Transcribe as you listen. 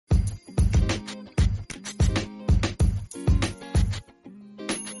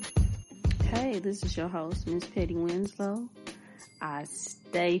Hey, this is your host, Miss Petty Winslow. I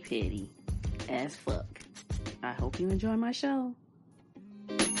stay petty as fuck. I hope you enjoy my show.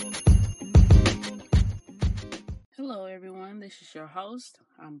 Hello, everyone. This is your host.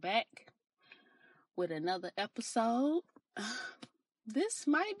 I'm back with another episode. This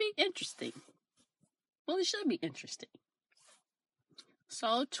might be interesting. Well, it should be interesting.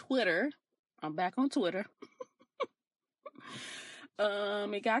 So, Twitter. I'm back on Twitter.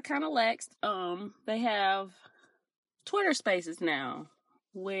 It got kind of laxed. They have Twitter Spaces now,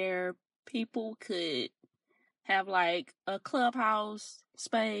 where people could have like a clubhouse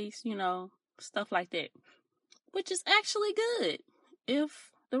space, stuff like that, which is actually good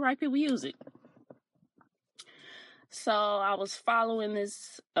if the right people use it. So I was following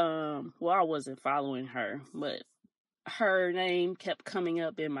this, I wasn't following her, but her name kept coming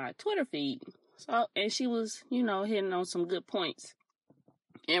up in my Twitter feed. So, and she was, hitting on some good points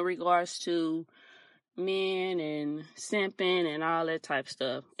in regards to men and simping and all that type of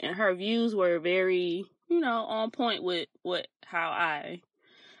stuff. And her views were very, on point with how I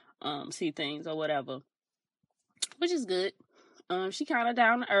see things or whatever, which is good. She kind of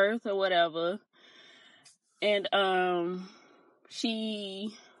down to earth or whatever. And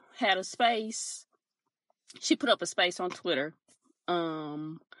she had a space. She put up a space on Twitter,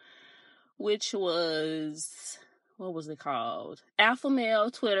 which was, what was it called? Alpha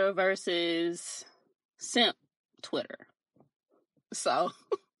male Twitter versus simp Twitter. So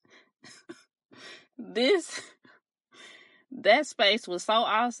that space was so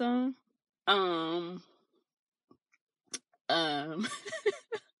awesome. I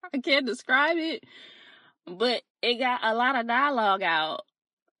can't describe it, but it got a lot of dialogue out,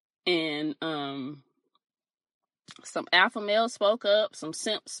 and some alpha males spoke up, some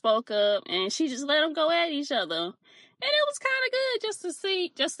simps spoke up, and she just let them go at each other, and it was kind of good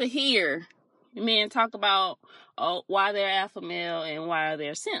just to hear men talk about why they're alpha male and why they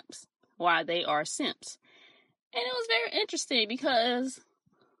are simps. And it was very interesting because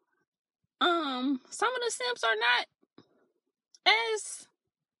some of the simps are not as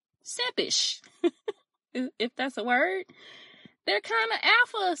simpish, if that's a word. They're kind of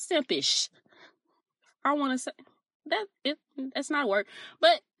alpha simpish. I want to say that's not a word,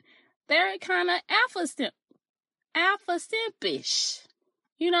 but they're kind of alpha simpish.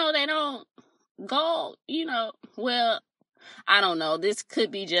 They don't go, well, I don't know. This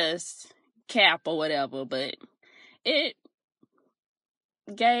could be just cap or whatever, but it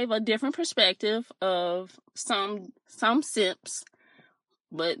gave a different perspective of some simps,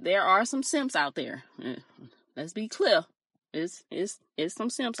 but there are some simps out there. Let's be clear. It's some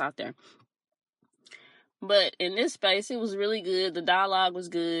simps out there. But in this space, it was really good. The dialogue was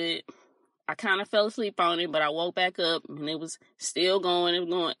good. I kind of fell asleep on it, but I woke back up and it was still going. It was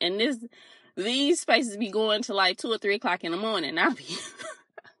going. And these spaces be going to like 2 or 3 o'clock in the morning. I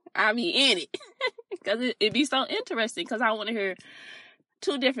be in it because it'd be so interesting because I want to hear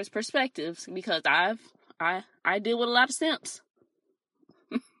two different perspectives because I deal with a lot of simps.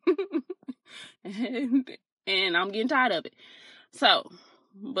 and I'm getting tired of it. So,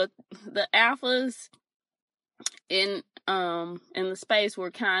 but the alphas in the space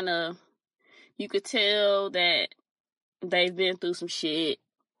were kind of, you could tell that they've been through some shit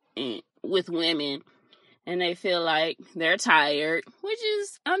with women, and they feel like they're tired, which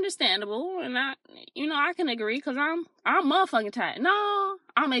is understandable. And I can agree because I'm motherfucking tired. No,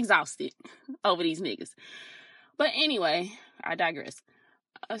 I'm exhausted over these niggas. But anyway, I digress.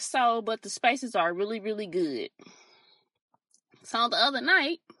 But the spaces are really, really good. So the other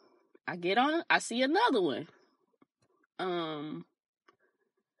night, I get on, I see another one.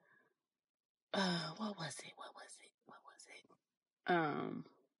 What was it?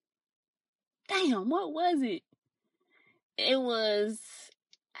 Damn, what was it? It was,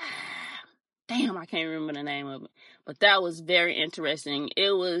 damn, I can't remember the name of it. But that was very interesting.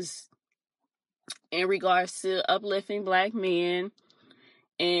 It was in regards to uplifting Black men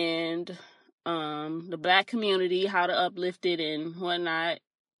and the Black community, how to uplift it and whatnot.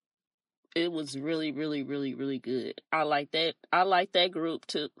 It was really, really, really, really good. I like that. I like that group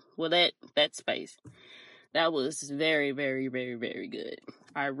too. Well, that space. That was very, very, very, very good.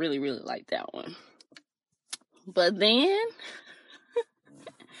 I really, really like that one. But then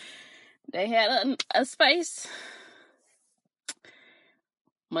they had a space.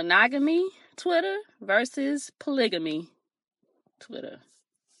 Monogamy Twitter versus polygamy Twitter.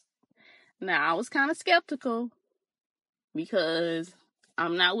 Now, I was kind of skeptical because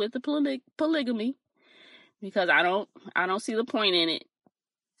I'm not with the polygamy because I don't see the point in it,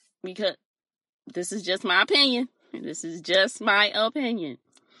 because this is just my opinion.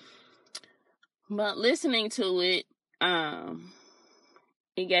 But listening to it,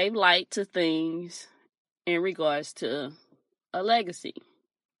 it gave light to things in regards to a legacy.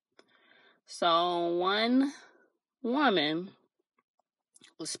 So one woman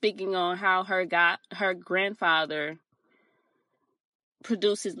was speaking on how her grandfather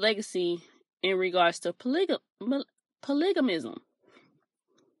produced his legacy in regards to polygamism.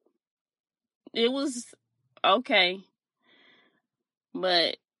 It was okay,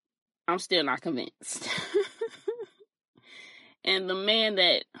 but I'm still not convinced. And the man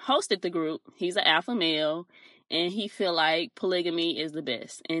that hosted the group, he's an alpha male, and he feel like polygamy is the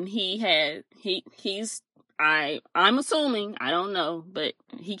best. And I'm assuming, I don't know, but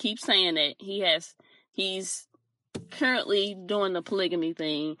he keeps saying that he's currently doing the polygamy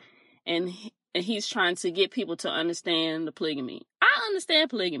thing, and he's trying to get people to understand the polygamy. I understand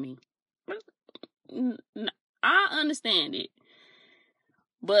polygamy. I understand it,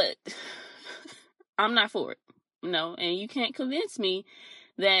 but I'm not for it. No, and you can't convince me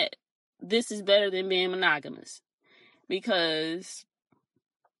that this is better than being monogamous, because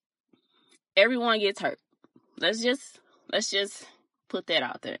everyone gets hurt. Let's just put that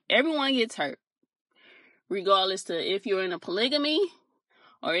out there. Everyone gets hurt, regardless to if you're in a polygamy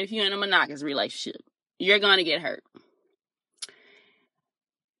or if you're in a monogamous relationship. You're gonna get hurt.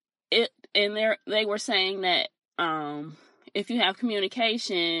 They were saying that if you have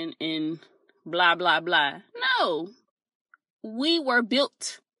communication and blah blah blah. No, we were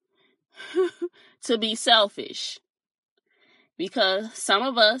built to be selfish, because some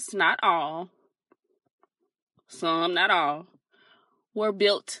of us, not all,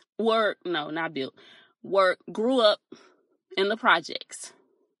 grew up in the projects.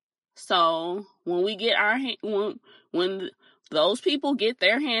 So when we get when those people get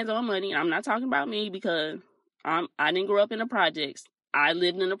their hands on money, I'm not talking about me, because I didn't grow up in the projects. I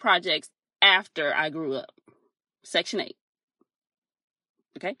lived in the projects after I grew up. Section 8.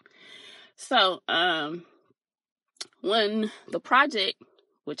 Okay? So, when the project,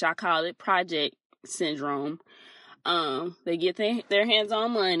 which I call it project syndrome, they get their hands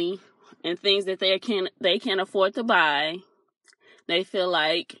on money and things that they can afford to buy, they feel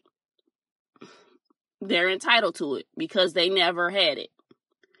like they're entitled to it because they never had it,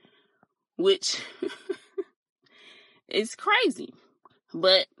 which is crazy,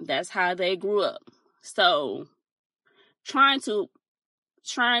 but that's how they grew up. So trying to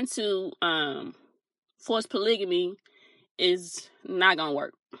force polygamy is not gonna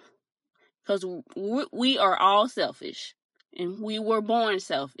work, because we are all selfish, and we were born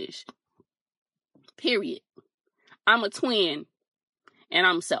selfish. Period. I'm a twin, and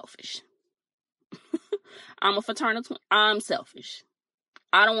I'm selfish. I'm a fraternal twin. I'm selfish.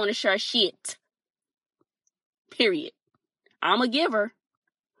 I don't want to share shit. Period. I'm a giver.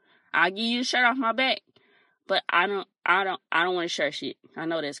 I give you the shirt off my back, but I don't want to share shit. I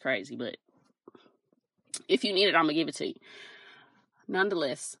know that's crazy, but if you need it, I'm gonna give it to you.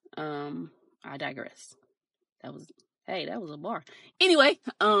 Nonetheless, I digress. That was a bar. Anyway,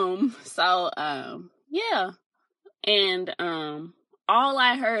 yeah, and all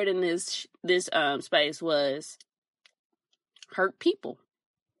I heard in this space was hurt people.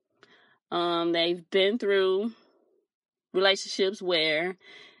 They've been through relationships where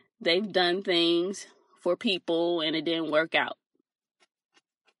they've done things for people and it didn't work out,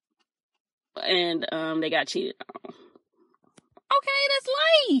 and they got cheated on. Okay, that's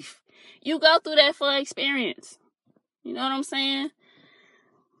life. You go through that for experience. You know what I'm saying?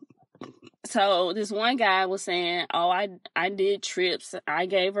 So this one guy was saying, oh, I did trips. I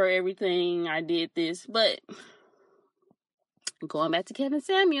gave her everything. I did this. But going back to Kevin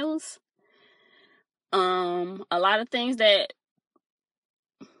Samuels, a lot of things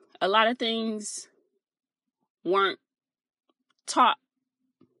weren't taught.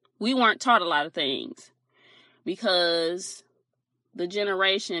 We weren't taught a lot of things because the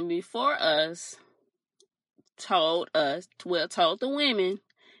generation before us told the women,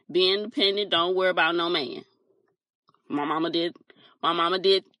 be independent, don't worry about no man. My mama did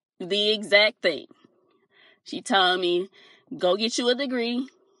the exact thing. She told me, go get you a degree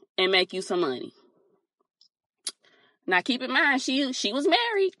and make you some money. Now keep in mind, she was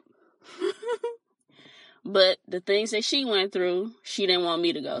married. But the things that she went through, she didn't want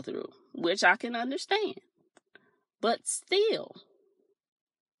me to go through, which I can understand. But still,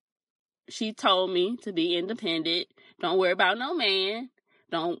 she told me to be independent, don't worry about no man,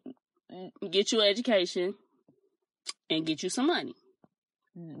 don't get you an education, and get you some money.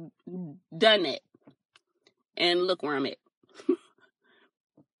 Done that. And look where I'm at.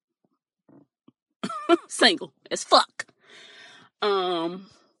 Single as fuck.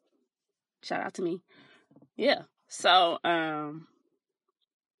 Shout out to me. Yeah. So,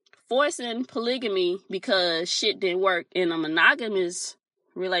 forcing polygamy because shit didn't work in a monogamous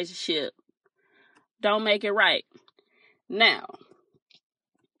relationship don't make it right. Now,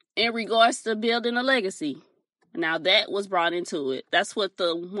 in regards to building a legacy, now that was brought into it. That's what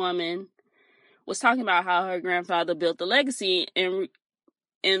the woman was talking about, how her grandfather built the legacy in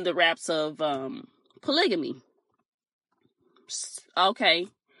the wraps of polygamy. Okay,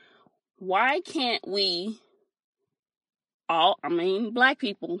 why can't we black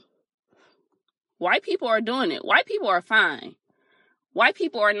people, white people are doing it. White people are fine. White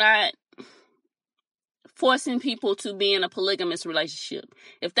people are not forcing people to be in a polygamous relationship.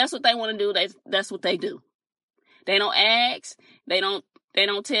 If that's what they want to do, that's what they do. They don't ask, they don't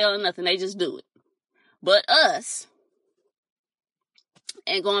tell nothing, they just do it. But us,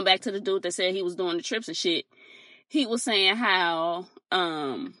 and going back to the dude that said he was doing the trips and shit, he was saying how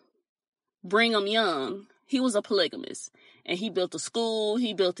Brigham Young, he was a polygamist, and he built a school,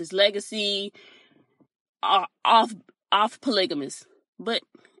 he built his legacy off polygamous.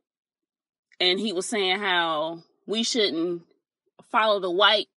 And he was saying how we shouldn't follow the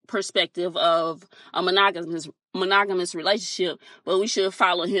white perspective of a monogamous relationship, but we should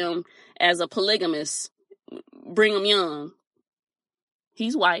follow him as a polygamist. Brigham Young,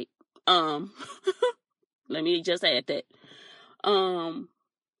 he's white. Let me just add that. And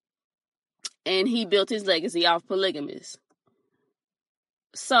he built his legacy off polygamous.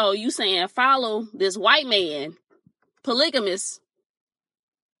 So you saying follow this white man polygamous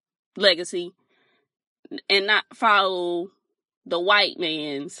legacy and not follow the white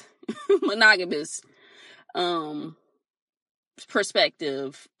man's monogamous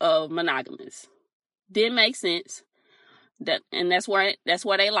perspective of monogamous. Didn't make sense. That's where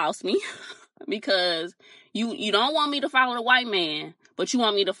they lost me. Because you don't want me to follow the white man, but you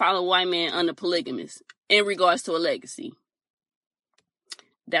want me to follow the white man under polygamous in regards to a legacy.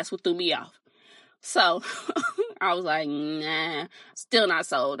 That's what threw me off. So I was like, nah, still not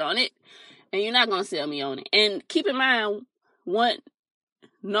sold on it. And you're not going to sell me on it. And keep in mind,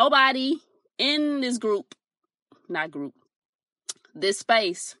 nobody in this this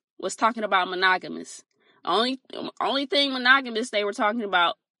space was talking about monogamous. Only thing monogamous they were talking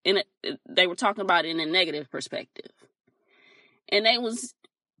about in a negative perspective. And they was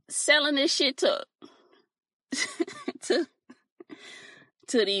selling this shit to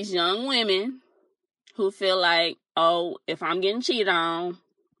these young women who feel like, oh, if I'm getting cheated on,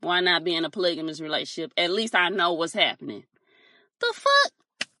 why not be in a polygamous relationship? At least I know what's happening. The fuck?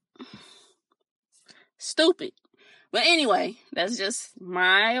 Stupid. But anyway, that's just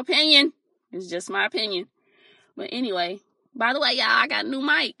my opinion. It's just my opinion. But anyway, by the way, y'all, I got a new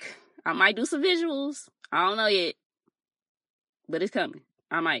mic. I might do some visuals. I don't know yet. But it's coming.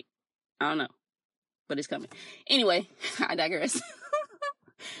 I don't know. But it's coming. Anyway, I digress.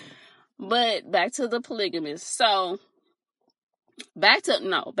 But back to the polygamous. So, back to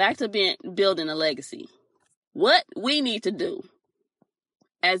building a legacy. What we need to do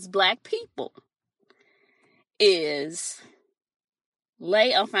as black people is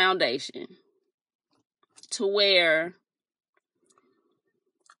lay a foundation to where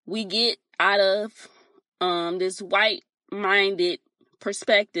we get out of this white-minded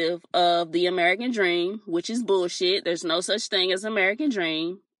perspective of the American dream, which is bullshit. There's no such thing as American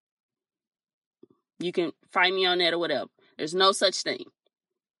dream. You can find me on that or whatever. There's no such thing.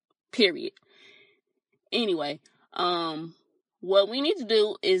 Period. Anyway, what we need to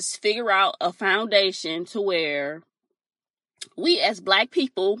do is figure out a foundation to where we as black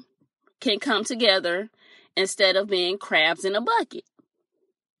people can come together instead of being crabs in a bucket.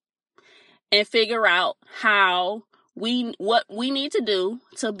 And figure out what we need to do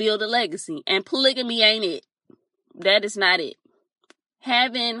to build a legacy. And polygamy ain't it. That is not it.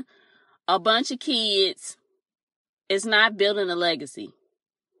 Having a bunch of kids is not building a legacy.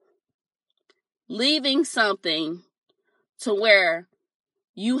 Leaving something to where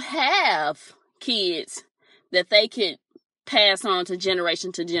you have kids that they could pass on to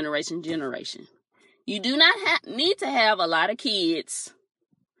generation. You do not need to have a lot of kids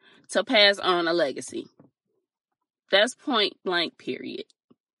to pass on a legacy. That's point blank, period.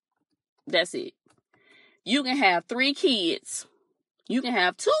 That's it. You can have 3 kids. You can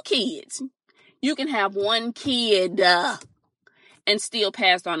have 2 kids. You can have 1 kid and still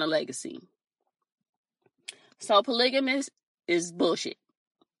pass on a legacy. So polygamous is bullshit.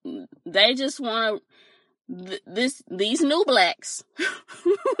 They just want these new blacks.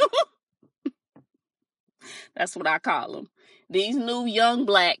 That's what I call them. These new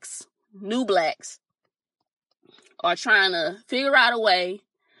blacks are trying to figure out a way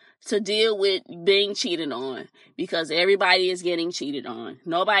to deal with being cheated on, because everybody is getting cheated on.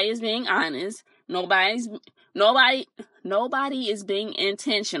 Nobody is being honest. Nobody is being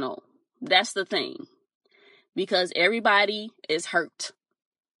intentional. That's the thing. Because everybody is hurt.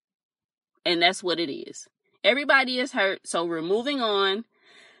 And that's what it is. Everybody is hurt. So we're moving on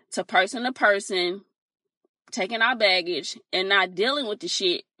to person, taking our baggage and not dealing with the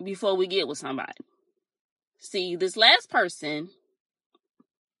shit before we get with somebody. See, this last person,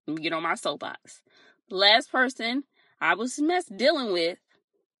 let me get on my soapbox. The last person I was dealing with,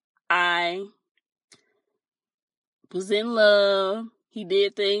 I was in love. He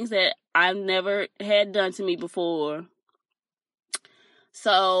did things that I've never had done to me before.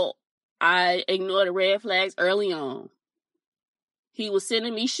 So I ignored the red flags early on. He was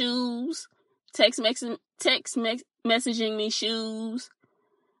sending me shoes, text messaging me shoes,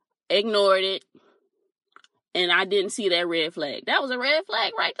 ignored it, and I didn't see that red flag. That was a red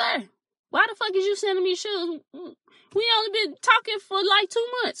flag right there. Why the fuck is you sending me shoes? We only been talking for like 2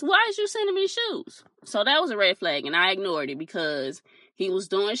 months. Why is you sending me shoes? So that was a red flag, and I ignored it because he was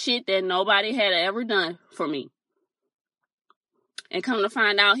doing shit that nobody had ever done for me. And come to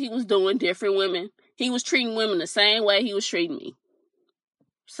find out, he was doing different women. He was treating women the same way he was treating me.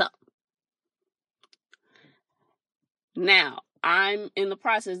 So, now, I'm in the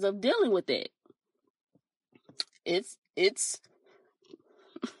process of dealing with it. It's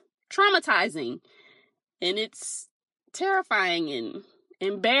traumatizing, and it's terrifying and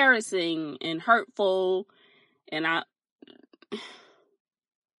embarrassing and hurtful, and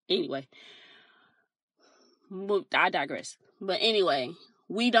anyway, I digress. But anyway,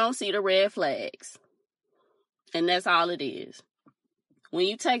 we don't see the red flags, and that's all it is. When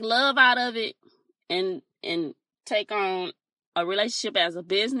you take love out of it and take on a relationship as a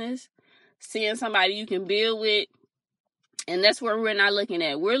business, seeing somebody you can build with, and that's where we're not looking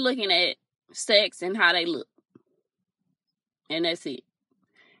at. We're looking at sex and how they look. And that's it.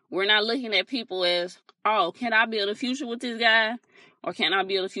 We're not looking at people as, oh, can I build a future with this guy? Or can I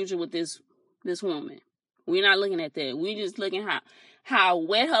build a future with this woman? We're not looking at that. We're just looking how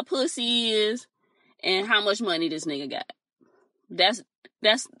wet her pussy is and how much money this nigga got. That's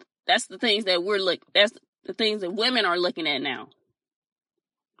the things that that's the things that women are looking at now.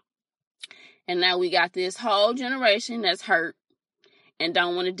 And now we got this whole generation that's hurt and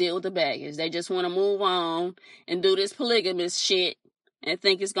don't want to deal with the baggage. They just want to move on and do this polygamous shit and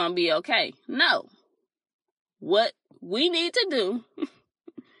think it's going to be okay. No. What we need to do, and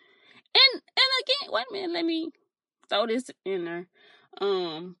again, wait a minute, let me throw this in there.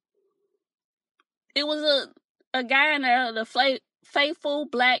 It was a guy in there, the Faithful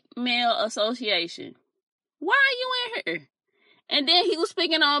Black Male Association. Why are you in here? And then he was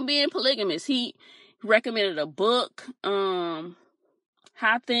speaking on being polygamous. He recommended a book, How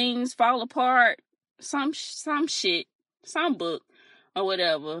Things Fall Apart, some shit, some book or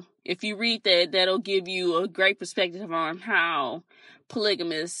whatever. If you read that, that'll give you a great perspective on how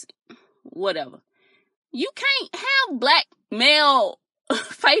polygamous, whatever. You can't have black male,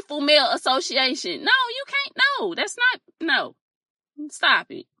 faithful male association. No, you can't. No, that's not, no. Stop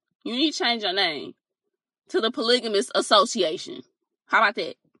it. You need to change your name to the Polygamous Association. How about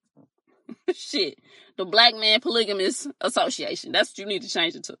that? Shit. The Black Man Polygamous Association. That's what you need to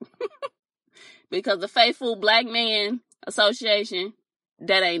change it to. Because the Faithful Black Man Association,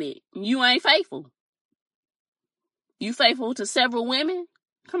 that ain't it. You ain't faithful. You faithful to several women?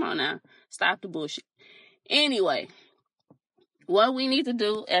 Come on now. Stop the bullshit. Anyway, what we need to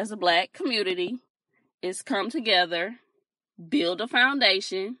do as a black community is come together, build a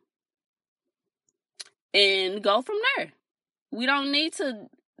foundation, and go from there. We don't need to,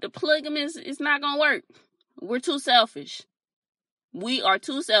 the polygamous is not going to work. We're too selfish. We are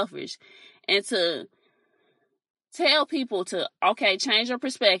too selfish. And to tell people to, okay, change your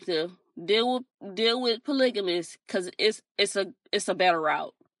perspective, deal with polygamous, because it's a better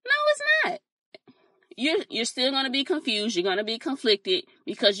route. No, it's not. You're still going to be confused. You're going to be conflicted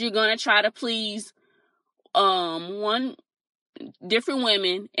because you're going to try to please one different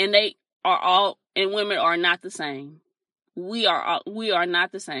women, and they are all, and women are not the same. We are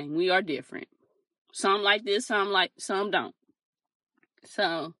not the same. We are different. Some like this, some don't.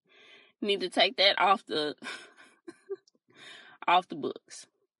 So need to take that off the books.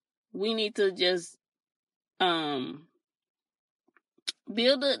 We need to just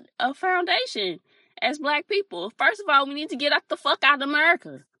build a foundation as black people. First of all, we need to get the fuck out of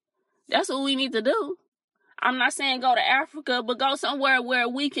America. That's what we need to do. I'm not saying go to Africa, but go somewhere where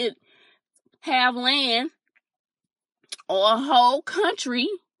we could have land or a whole country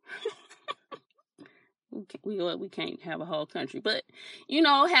we can't have a whole country, but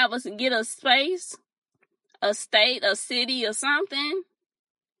have us get a space, a state, a city, or something,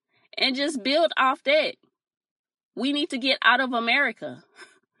 and just build off that. We need to get out of America.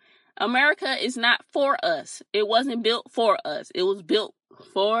 America is not for us. It wasn't built for us. It was built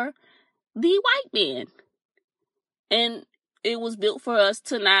for the white man. And it was built for us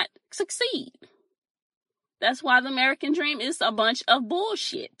to not succeed. That's why the American dream is a bunch of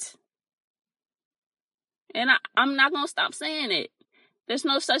bullshit. And I'm not going to stop saying it. There's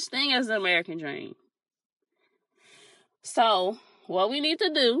no such thing as the American dream. So, what we need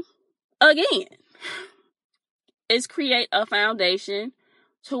to do, again, is create a foundation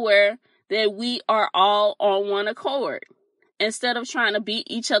to where that we are all on one accord instead of trying to beat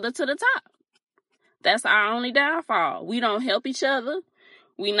each other to the top. That's our only downfall. We don't help each other.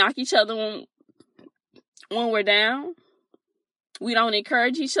 We knock each other when we're down. We don't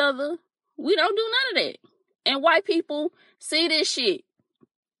encourage each other. We don't do none of that. And white people see this shit.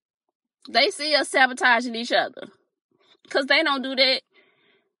 They see us sabotaging each other. Because they don't do that.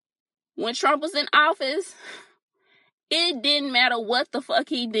 When Trump was in office, it didn't matter what the fuck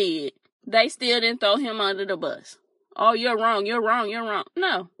he did. They still didn't throw him under the bus. Oh, you're wrong, you're wrong, you're wrong.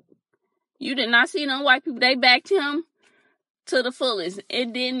 No. You did not see no white people. They backed him to the fullest.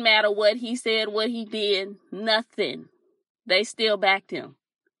 It didn't matter what he said, what he did, nothing. They still backed him.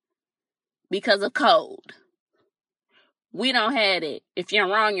 Because of code. We don't have it. If you're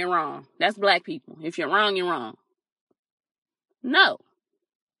wrong, you're wrong. That's black people. If you're wrong, you're wrong. No.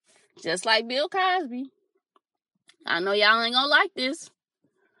 Just like Bill Cosby. I know y'all ain't gonna like this.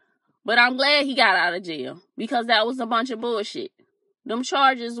 But I'm glad he got out of jail. Because that was a bunch of bullshit. Them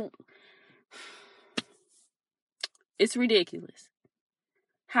charges, it's ridiculous.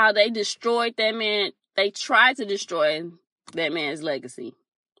 How they destroyed that man. They tried to destroy that man's legacy.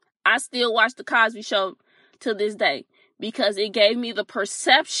 I still watch the Cosby Show to this day. Because it gave me the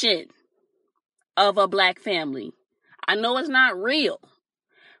perception of a black family. I know it's not real.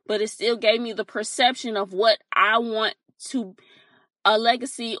 But it still gave me the perception of what I want to a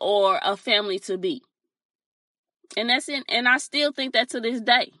legacy or a family to be. And that's it. And I still think that to this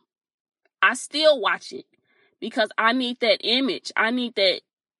day. I still watch it because I need that image. I need that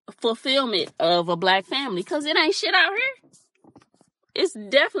fulfillment of a black family because it ain't shit out here. It's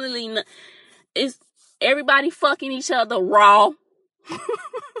definitely not. It's everybody fucking each other raw.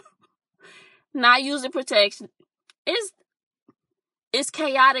 Not using protection. It's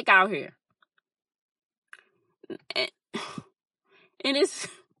chaotic out here. And it's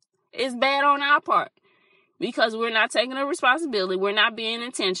bad on our part because we're not taking a responsibility. We're not being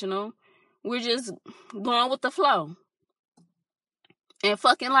intentional. We're just going with the flow and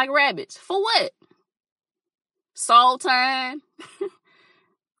fucking like rabbits. For what? Soul time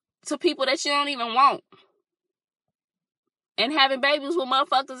to people that you don't even want. And having babies with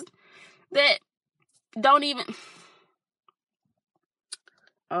motherfuckers that don't even...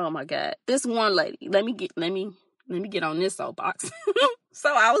 Oh my God. This one lady. Let me get on this soapbox.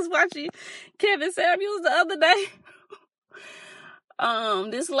 So I was watching Kevin Samuels the other day.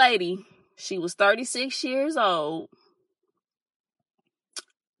 This lady, she was 36 years old,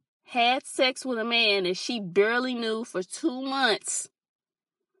 had sex with a man that she barely knew for 2 months,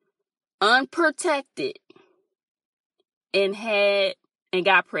 unprotected, and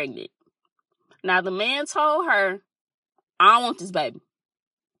got pregnant. Now the man told her, I don't want this baby.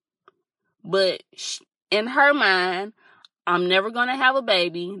 But in her mind, I'm never going to have a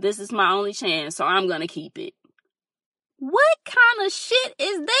baby. This is my only chance, so I'm going to keep it. What kind of shit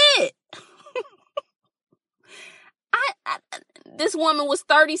is that? This woman was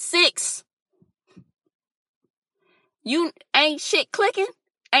 36. You ain't shit clicking?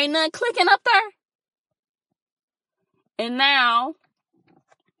 Ain't nothing clicking up there? And now,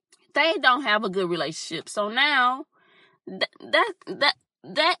 they don't have a good relationship. So now,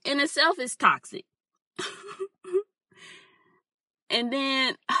 that in itself is toxic. And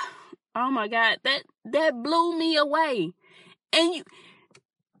then, oh my God, that blew me away. And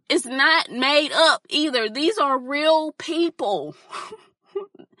it's not made up either. These are real people.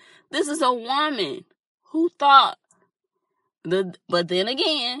 This is a woman who thought, but then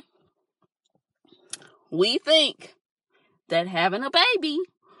again, we think that having a baby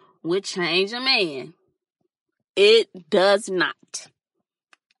would change a man. It does not.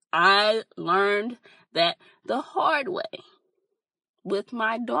 I learned that the hard way with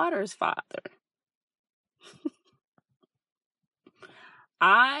my daughter's father.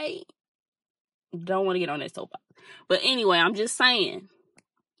 I don't want to get on that soapbox. But anyway, I'm just saying,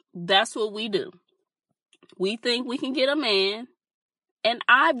 that's what we do. We think we can get a man And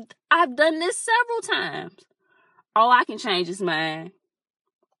I've done this several times. Oh, I can change his mind.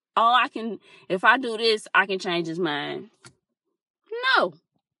 Oh, if I do this, I can change his mind. No,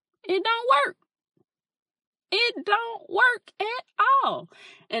 it don't work. It don't work at all.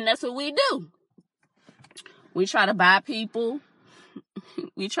 And that's what we do. We try to buy people.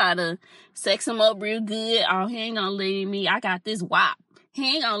 We try to sex him up real good. Oh, he ain't gonna leave me. I got this wop.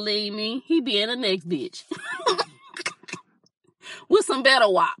 He ain't gonna leave me. He be in the next bitch. With some better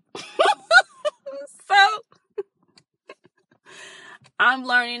wop. So, I'm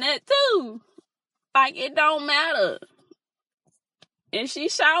learning that too. Like, it don't matter. And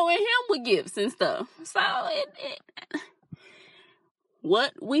she's showering him with gifts and stuff. So,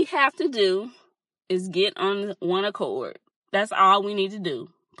 what we have to do is get on one accord. That's all we need to do.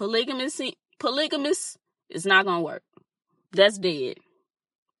 Polygamous is not going to work. That's dead.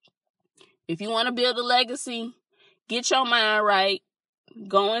 If you want to build a legacy, get your mind right.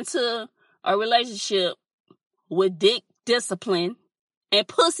 Go into a relationship with dick discipline and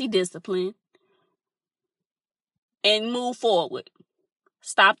pussy discipline and move forward.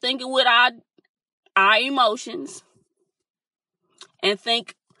 Stop thinking with our emotions and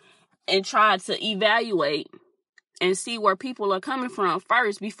think and try to evaluate and see where people are coming from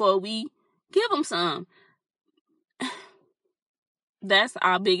first before we give them some. That's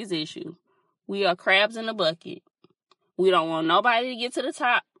our biggest issue. We are crabs in a bucket. We don't want nobody to get to the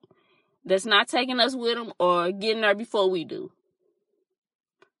top that's not taking us with them or getting there before we do.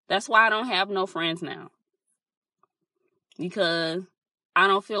 That's why I don't have no friends now. Because I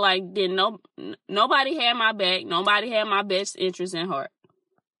don't feel like nobody had my back. Nobody had my best interest in heart.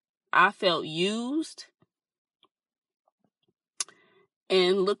 I felt used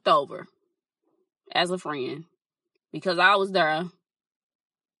and looked over as a friend because I was there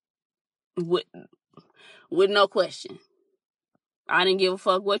with no question. I didn't give a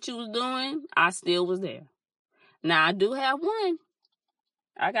fuck what you was doing. I still was there. Now I do have one.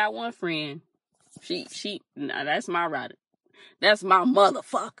 I got one friend. Nah, that's my rider. That's my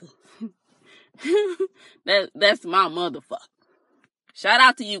motherfucker. That's my motherfucker. Shout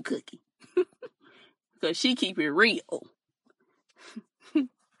out to you, Cookie. Because she keep it real.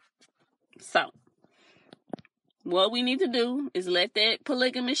 So, what we need to do is let that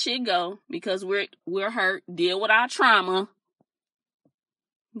polygamous shit go because we're hurt. Deal with our trauma.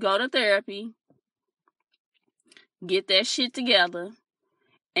 Go to therapy. Get that shit together.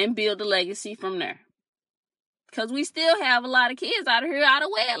 And build a legacy from there. Because we still have a lot of kids out of here out of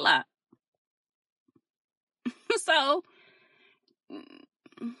wedlock. So,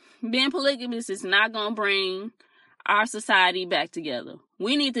 being polygamous is not going to bring our society back together.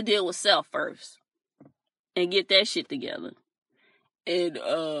 We need to deal with self first. And get that shit together. And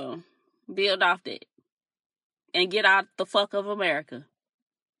build off that. And get out the fuck of America.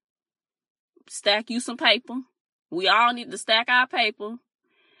 Stack you some paper. We all need to stack our paper.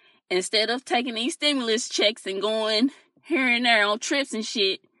 Instead of taking these stimulus checks and going here and there on trips and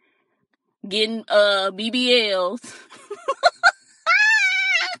shit. Getting BBLs.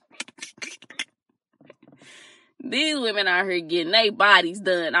 These women out here getting their bodies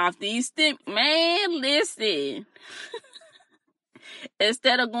done off these man, listen.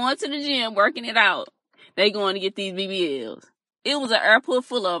 Instead of going to the gym, working it out, they going to get these BBLs. It was an airport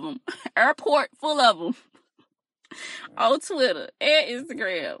full of them. On Twitter and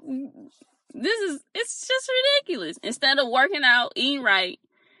Instagram. It's just ridiculous. Instead of working out, eating right,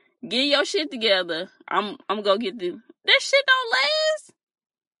 get your shit together, I'm gonna get that shit don't last.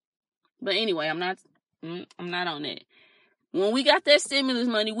 But anyway, I'm not on that. When we got that stimulus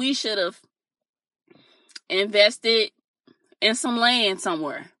money, we should have invested in some land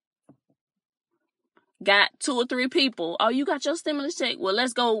somewhere. Got 2 or 3 people. Oh, you got your stimulus check? Well,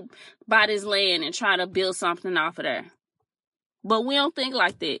 let's go buy this land and try to build something off of there. But we don't think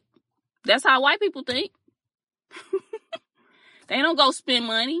like that. That's how white people think. They don't go spend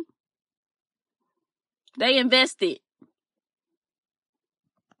money. They invest it.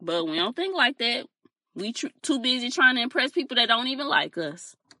 But we don't think like that. We too busy trying to impress people that don't even like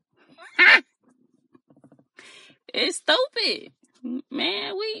us. It's stupid.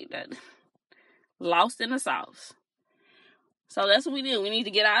 Man, we lost in the sauce. So that's what we do. We need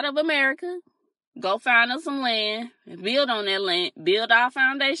to get out of America. Go find us some land. And build on that land. Build our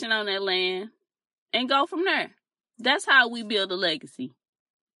foundation on that land. And go from there. That's how we build a legacy.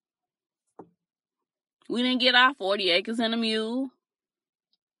 We didn't get our 40 acres and a mule.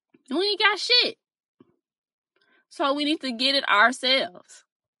 We ain't got shit. So we need to get it ourselves.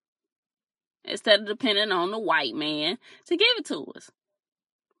 Instead of depending on the white man to give it to us.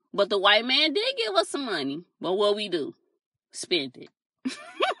 But the white man did give us some money. But what we do? Spend it.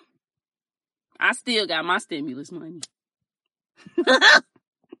 I still got my stimulus money.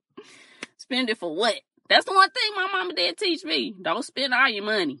 Spend it for what? That's the one thing my mama did teach me. Don't spend all your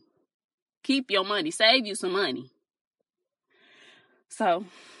money. Keep your money. Save you some money. So,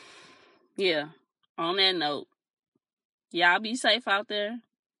 yeah. On that note, y'all be safe out there.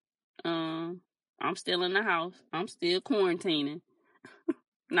 I'm still in the house. I'm still quarantining.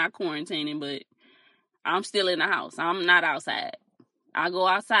 Not quarantining, but I'm still in the house. I'm not outside. I go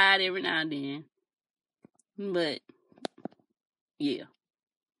outside every now and then. But, yeah.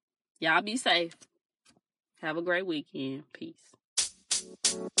 Y'all be safe. Have a great weekend. Peace.